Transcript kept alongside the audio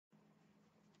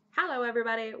Hello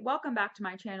everybody, welcome back to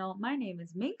my channel. My name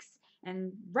is Minx,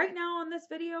 and right now on this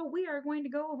video we are going to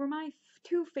go over my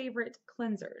two favorite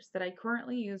cleansers that I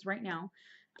currently use right now.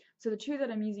 So the two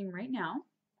that I'm using right now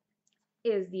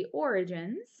is the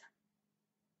Origins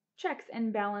Checks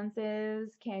and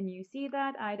Balances. Can you see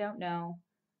that? I don't know.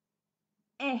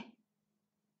 Eh.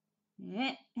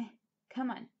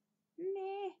 Come on.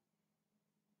 Meh.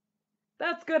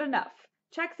 That's good enough.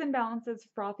 Checks and Balances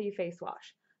Frothy Face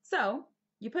Wash. So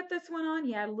you put this one on,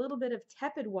 you add a little bit of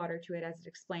tepid water to it as it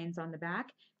explains on the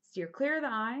back. Steer clear of the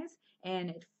eyes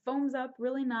and it foams up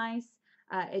really nice.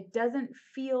 It doesn't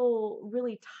feel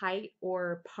really tight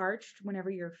or parched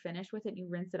whenever you're finished with it and you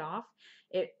rinse it off.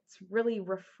 It's really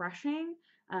refreshing.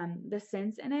 The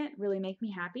scents in it really make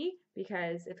me happy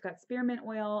because it's got spearmint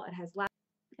oil, it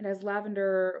has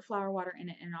lavender flower water in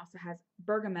it, and it also has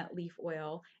bergamot leaf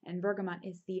oil, and bergamot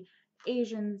is the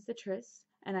Asian citrus,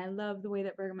 and I love the way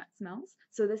that bergamot smells.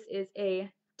 So this is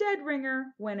a dead ringer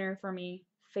winner for me,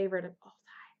 favorite of all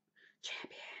time,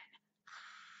 champion.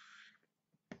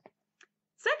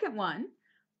 Second one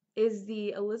is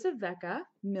the Elizavecca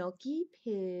Milky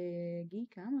Piggy,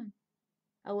 come on,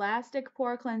 Elastic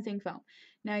Pore Cleansing Foam.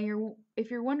 Now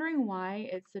if you're wondering why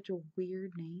it's such a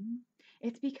weird name,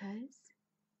 it's because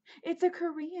it's a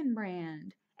Korean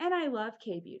brand, and I love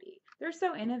K-Beauty. They're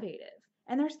so innovative,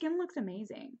 and their skin looks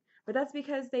amazing. But that's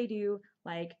because they do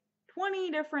like 20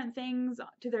 different things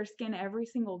to their skin every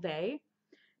single day.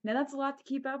 Now that's a lot to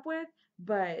keep up with,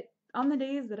 but on the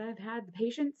days that I've had the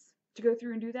patience to go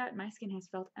through and do that, my skin has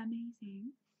felt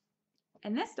amazing.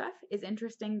 And this stuff is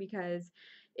interesting because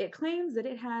it claims that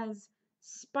it has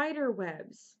spider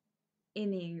webs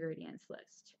in the ingredients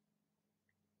list.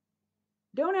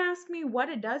 Don't ask me what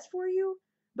it does for you,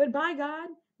 but by God,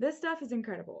 this stuff is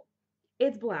incredible.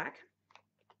 It's black,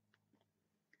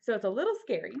 so it's a little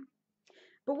scary,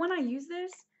 but when I use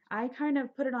this, I kind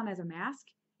of put it on as a mask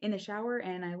in the shower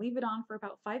and I leave it on for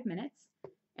about 5 minutes.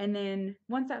 And then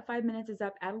once that 5 minutes is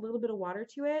up, add a little bit of water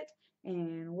to it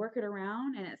and work it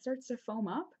around, and it starts to foam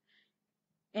up.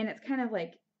 And it's kind of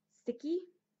like sticky.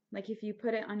 Like if you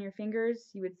put it on your fingers,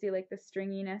 you would see like the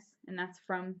stringiness, and that's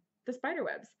from the spider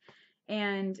webs.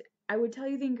 And I would tell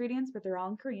you the ingredients, but they're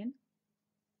all in Korean.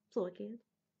 Silicate.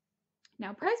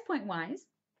 Now, price point wise,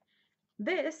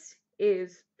 this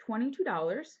is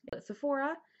 $22 at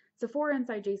Sephora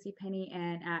inside JCPenney,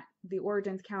 and at the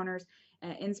Origins counters.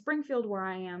 In Springfield, where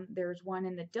I am, there's one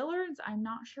in the Dillards. I'm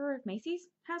not sure if Macy's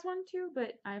has one too,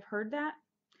 but I've heard that.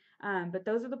 But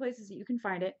those are the places that you can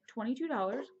find it.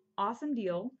 $22, awesome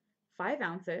deal, 5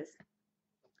 ounces.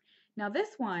 Now this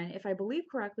one, if I believe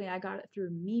correctly, I got it through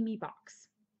Mimi Box,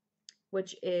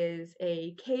 which is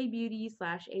a K-Beauty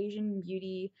 / Asian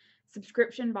Beauty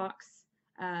subscription box.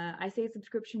 I say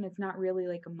subscription, it's not really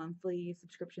like a monthly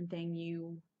subscription thing.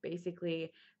 You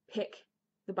basically pick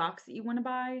the box that you want to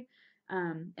buy.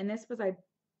 And this was, I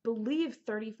believe,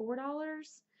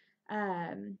 $34.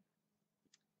 I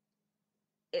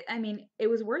mean, it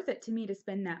was worth it to me to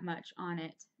spend that much on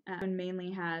it. And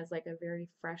mainly has like a very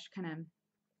fresh kind of,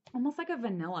 almost like a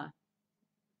vanilla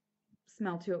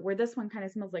smell to it, where this one kind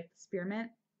of smells like the spearmint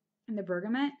and the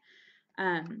bergamot.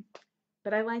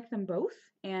 But I like them both,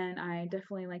 and I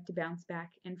definitely like to bounce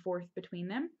back and forth between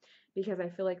them because I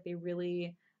feel like they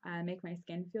really make my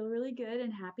skin feel really good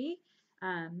and happy.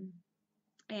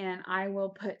 And I will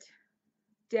put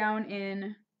down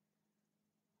in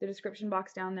the description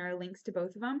box down there links to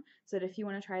both of them, so that if you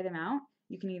want to try them out,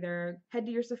 you can either head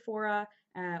to your Sephora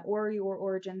or your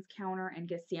Origins counter and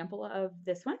get a sample of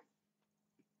this one.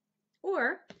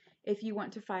 Or if you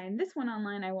want to find this one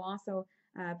online, I will also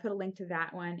put a link to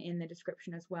that one in the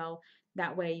description as well.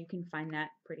 That way you can find that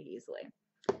pretty easily.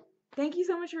 Thank you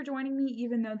so much for joining me.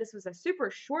 Even though this was a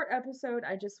super short episode,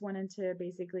 I just wanted to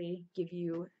basically give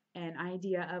you an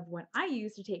idea of what I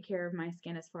use to take care of my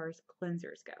skin as far as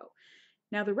cleansers go.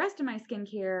 Now the rest of my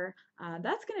skincare,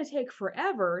 that's going to take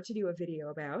forever to do a video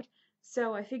about.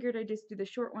 So I figured I'd just do the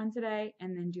short one today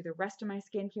and then do the rest of my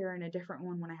skincare in a different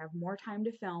one when I have more time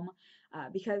to film.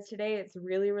 Because today it's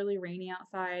really, really rainy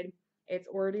outside. It's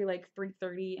already like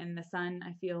 3:30 and the sun,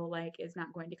 I feel like, is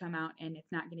not going to come out, and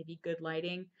it's not going to be good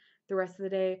lighting the rest of the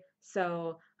day.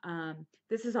 So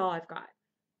this is all I've got.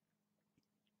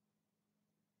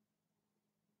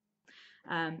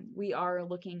 We are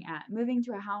looking at moving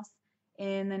to a house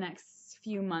in the next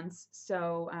few months.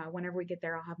 So whenever we get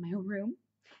there, I'll have my own room,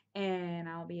 and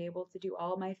I'll be able to do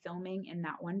all of my filming in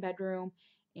that one bedroom,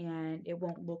 and it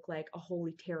won't look like a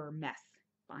holy terror mess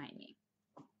behind me.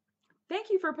 Thank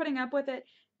you for putting up with it.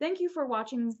 Thank you for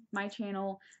watching my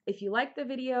channel. If you like the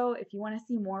video, if you want to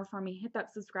see more from me, hit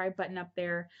that subscribe button up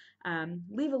there.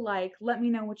 Leave a like. Let me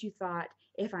know what you thought.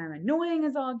 If I'm annoying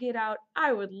as all get out,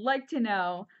 I would like to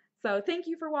know. So thank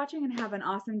you for watching and have an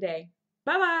awesome day.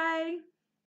 Bye-bye!